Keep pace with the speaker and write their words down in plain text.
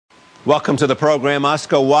Welcome to the program.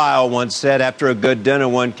 Oscar Wilde once said, after a good dinner,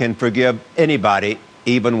 one can forgive anybody,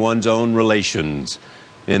 even one's own relations.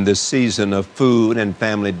 In this season of food and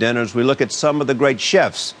family dinners, we look at some of the great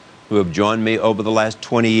chefs who have joined me over the last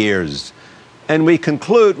 20 years. And we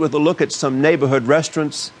conclude with a look at some neighborhood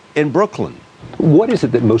restaurants in Brooklyn. What is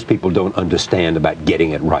it that most people don't understand about getting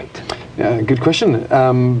it right? Good question.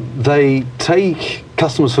 They take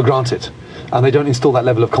customers for granted, and they don't instill that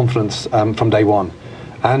level of confidence from day one.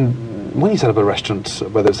 And when you set up a restaurant,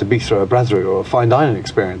 whether it's a bistro, a brasserie, or a fine dining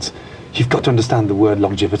experience, you've got to understand the word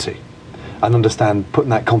longevity and understand putting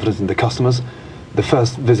that confidence into customers. The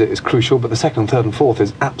first visit is crucial, but the second, third, and fourth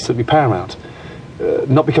is absolutely paramount.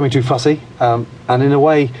 Not becoming too fussy, and in a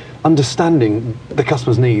way, understanding the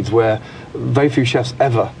customer's needs, where very few chefs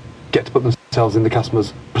ever get to put themselves in the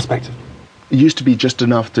customer's perspective. It used to be just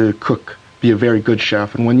enough to cook, be a very good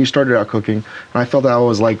chef. And when you started out cooking, and I felt that I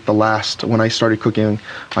was like the last, when I started cooking,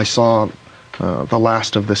 I saw the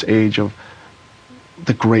last of this age of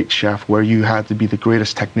the great chef, where you had to be the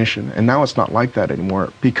greatest technician. And now it's not like that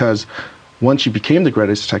anymore, because once you became the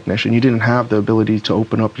greatest technician, you didn't have the ability to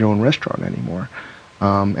open up your own restaurant anymore.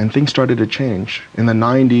 And things started to change. In the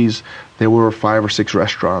 90s, there were 5 or 6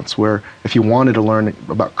 restaurants where if you wanted to learn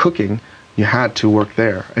about cooking, you had to work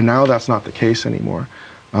there. And now that's not the case anymore.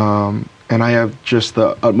 And I have just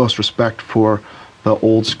the utmost respect for the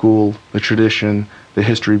old school, the tradition, the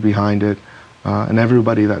history behind it, and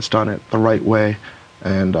everybody that's done it the right way.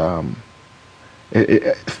 And I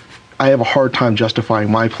have a hard time justifying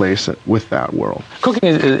my place with that world. Cooking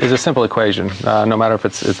is a simple equation, no matter if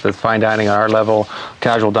it's fine dining on our level,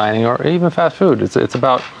 casual dining, or even fast food. It's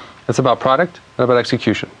about product and about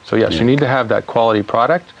execution. So yes, you need to have that quality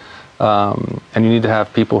product. And you need to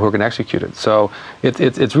have people who are going to execute it. So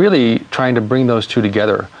it's really trying to bring those two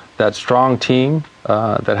together, that strong team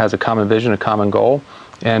that has a common vision, a common goal,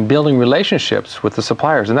 and building relationships with the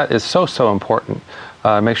suppliers. And that is so important.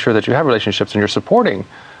 Make sure that you have relationships and you're supporting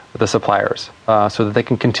the suppliers so that they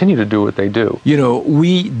can continue to do what they do. You know,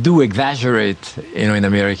 we do exaggerate, in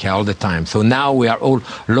America all the time. So now we are all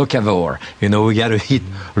locavore. We got to eat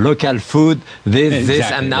local food,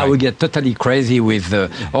 this, and now we get totally crazy with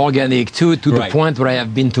organic too, to the point where I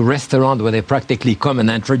have been to restaurants where they practically come and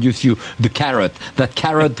introduce you the carrot. That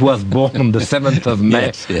carrot was born on the 7th of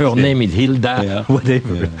May. Her name is Hilda,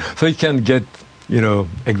 whatever. Yeah. So it can get,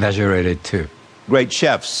 exaggerated too. Great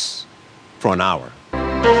chefs for an hour.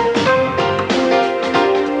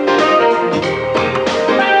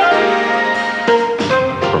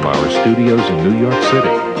 From our studios in New York City,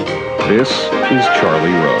 this is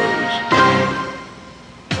Charlie Rose.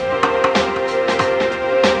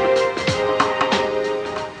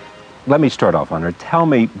 Let me start off, Hunter. Tell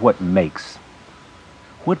me what makes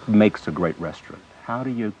a great restaurant. How do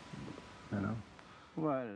you,